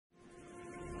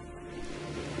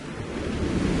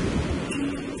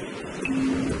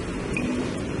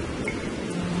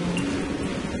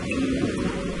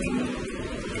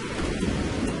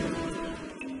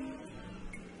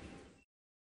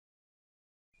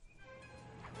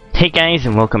Hey guys,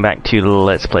 and welcome back to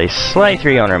Let's Play Sly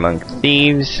 3 Honor Among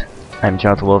Thieves. I'm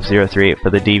JonathanWolf038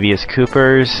 for the Devious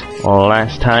Coopers.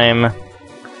 Last time,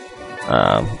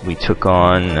 we took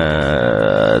on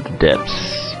the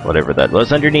depths, whatever that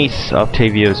was, underneath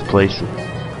Octavio's place of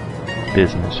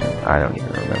business. I don't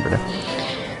even remember now.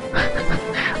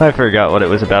 I forgot what it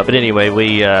was about, but anyway,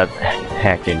 we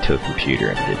hacked into a computer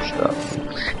and did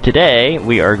stuff. Today,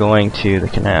 we are going to the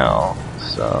canal,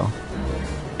 so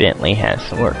Bentley has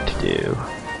some work to do.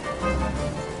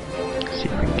 See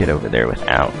if we can get over there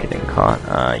without getting caught.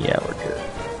 Yeah, we're good.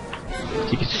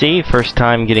 As you can see, first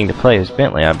time getting to play as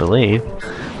Bentley, I believe.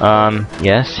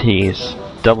 Yes, he's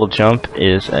double jump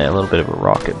is a little bit of a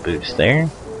rocket boost there.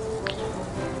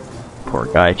 Poor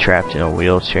guy trapped in a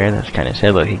wheelchair. That's kind of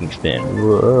sad. Look, he can spin.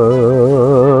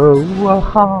 Whoa,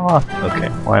 whoa. Okay,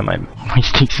 why am I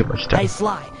wasting so much time? Hey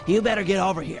Sly, you better get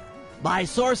over here. My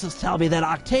sources tell me that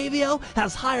Octavio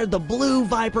has hired the Blue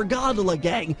Viper Gondola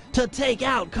gang to take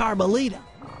out Carmelita.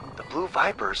 The Blue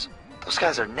Vipers? Those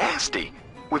guys are nasty.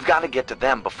 We've got to get to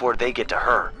them before they get to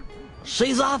her.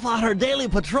 She's off on her daily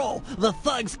patrol. The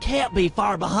thugs can't be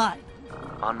far behind.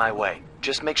 On my way.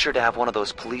 Just make sure to have one of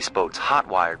those police boats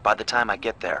hot-wired by the time I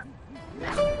get there.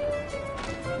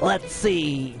 Let's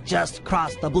see. Just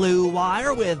cross the blue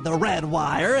wire with the red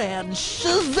wire and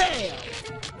shazam!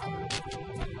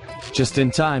 Just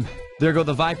in time. There go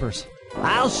the Vipers.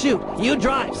 I'll shoot. You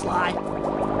drive, Sly.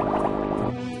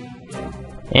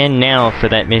 And now for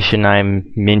that mission I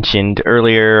mentioned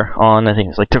earlier on, I think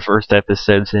it's like the first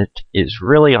episode, it is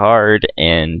really hard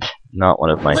and not one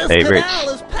of my favorites. This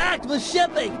canal is packed with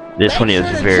shipping. This one is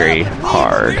very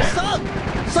hard.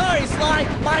 Sorry, Sly.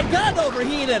 My gun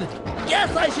overheated.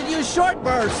 Guess I should use short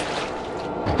burst.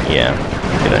 Yeah,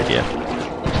 good idea.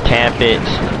 Just tap it,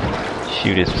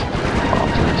 shoot as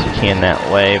often as you can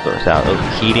that way, but without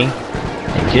overheating.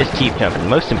 And just keep jumping. The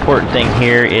most important thing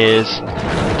here is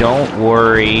don't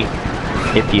worry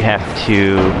if you have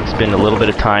to spend a little bit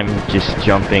of time just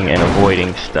jumping and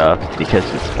avoiding stuff, because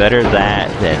it's better that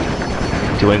than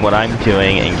doing what I'm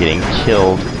doing and getting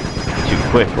killed too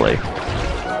quickly.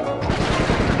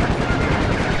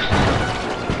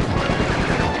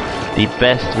 The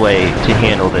best way to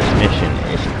handle this mission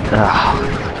is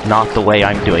not the way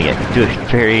I'm doing it. Do it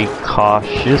very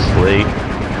cautiously.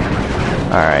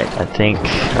 Alright, I think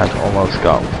I've almost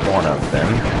got one of them.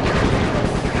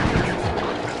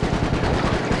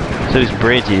 Those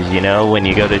bridges, you know, when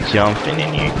you go to jump and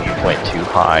then you went too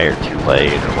high or too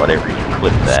late or whatever, you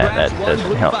clip that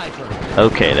doesn't help.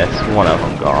 Okay, that's one of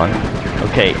them gone.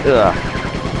 Okay, I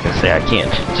was gonna say I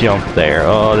can't jump there.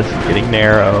 Oh, this is getting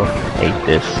narrow. Hate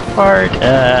this part.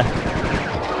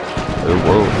 Oh,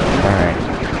 whoa. Alright.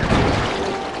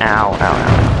 Ow, ow,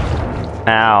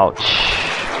 ow. Ouch.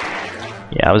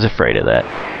 Yeah, I was afraid of that.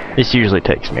 This usually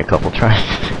takes me a couple tries.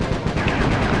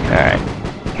 Alright.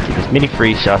 Get as many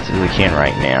free shots as we can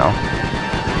right now.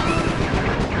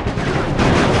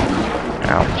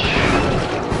 Ouch.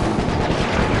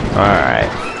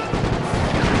 Alright.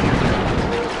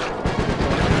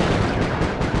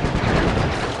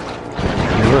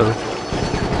 Whoa.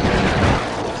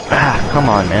 Ah, come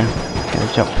on, man.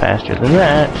 Gotta jump faster than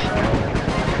that.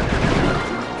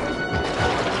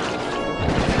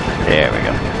 There we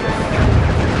go.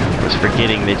 I was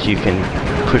forgetting that you can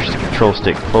push the control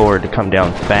stick forward to come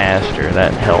down faster.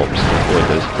 That helps avoid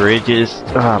those bridges.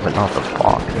 Ah, but not the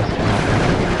block.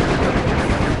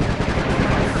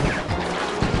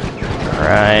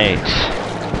 Alright.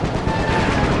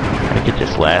 I'm gonna get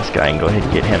this last guy and go ahead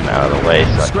and get him out of the way.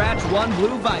 So Scratch one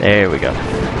blue Viper. there we go.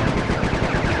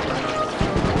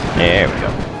 There we go.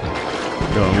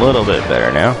 Doing a little bit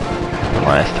better now than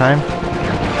last time.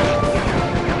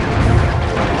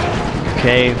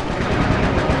 Okay,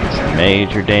 some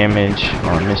major damage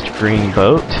on Mr. Green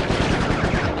Boat.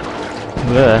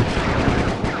 Ugh.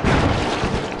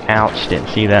 Ouch, didn't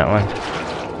see that one.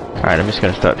 Alright, I'm just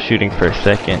gonna stop shooting for a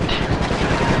second.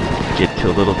 Get to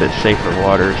a little bit safer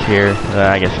waters here.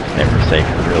 I guess it's never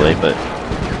safer really, but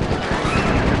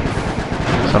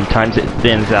sometimes it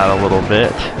thins out a little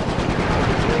bit.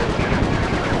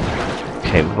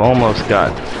 Okay, we've almost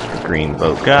got the Green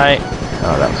Boat guy.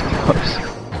 Oh, that was close.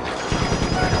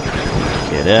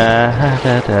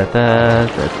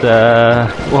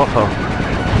 Whoa.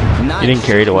 Getting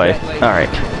carried away.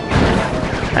 Alright.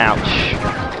 Ouch.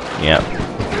 Yep.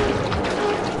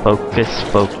 Focus,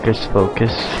 focus,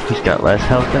 focus. He's got less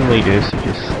health than we do, so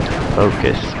just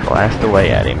focus. Blast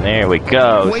away at him. There we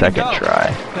go. Second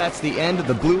try. That's the end of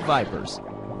the Blue Vipers.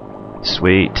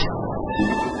 Sweet.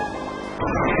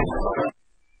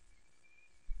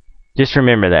 Just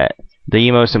remember that.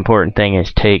 The most important thing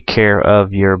is take care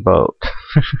of your boat.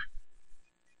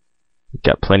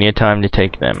 Got plenty of time to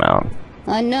take them out.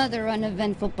 Another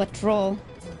uneventful patrol.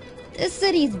 This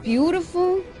city's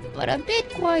beautiful, but a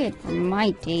bit quiet for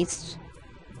my taste.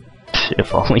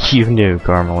 If only you knew,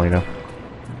 Carmelita.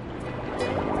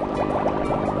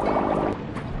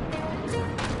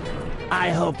 I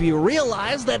hope you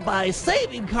realize that by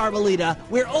saving Carmelita,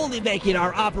 we're only making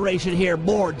our operation here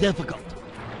more difficult.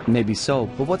 Maybe so,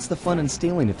 but what's the fun in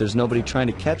stealing if there's nobody trying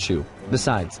to catch you?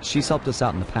 Besides, she's helped us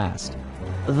out in the past.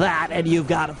 That, and you've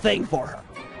got a thing for her.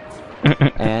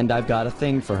 And I've got a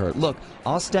thing for her. Look,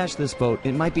 I'll stash this boat.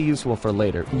 It might be useful for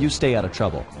later. You stay out of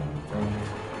trouble.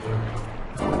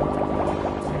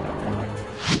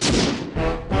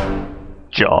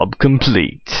 Job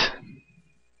complete.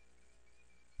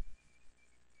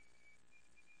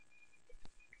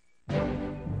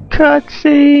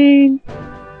 Cutscene!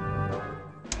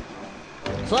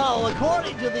 So,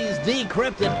 according to these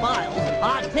decrypted files,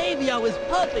 Octavio is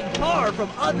pumping tar from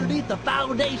underneath the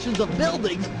foundations of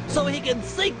buildings so he can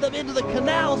sink them into the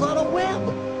canals on a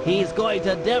whim. He's going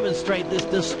to demonstrate this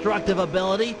destructive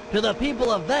ability to the people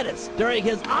of Venice during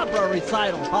his opera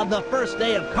recital on the first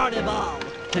day of Carnival.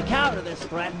 To counter this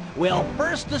threat, we'll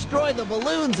first destroy the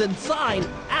balloons and sign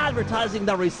advertising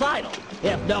the recital.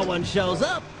 If no one shows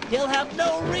up, he'll have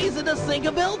no reason to sink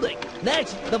a building.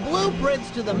 Next, the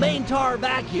blueprints to the main tar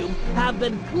vacuum have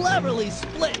been cleverly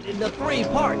split into 3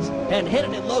 parts and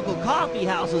hidden in local coffee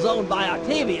houses owned by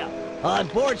Octavia.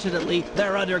 Unfortunately,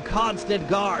 they're under constant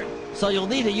guard, so you'll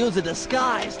need to use a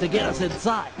disguise to get us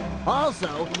inside.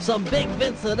 Also, some big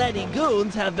Vincinetti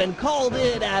goons have been called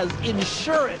in as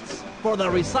insurance for the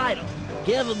recital.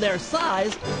 Given their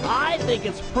size, I think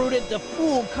it's prudent to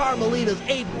fool Carmelita's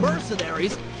 8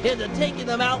 mercenaries into taking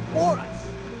them out for us.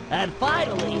 And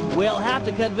finally, we'll have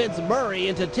to convince Murray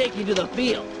into taking to the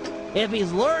field. If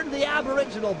he's learned the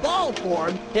aboriginal ball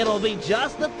form, it'll be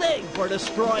just the thing for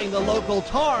destroying the local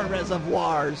tar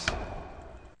reservoirs.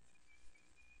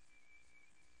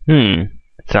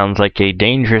 Sounds like a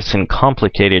dangerous and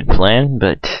complicated plan,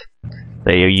 but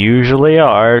they usually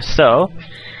are, so...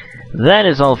 That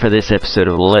is all for this episode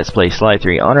of Let's Play Sly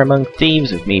 3 Honor Among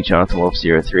Thieves with me, Jonathan Wolf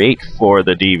 038, for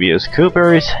the Devious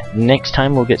Coopers. Next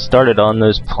time we'll get started on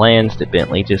those plans that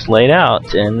Bentley just laid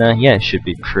out, and yeah, it should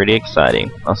be pretty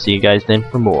exciting. I'll see you guys then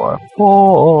for more.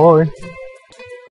 Bye!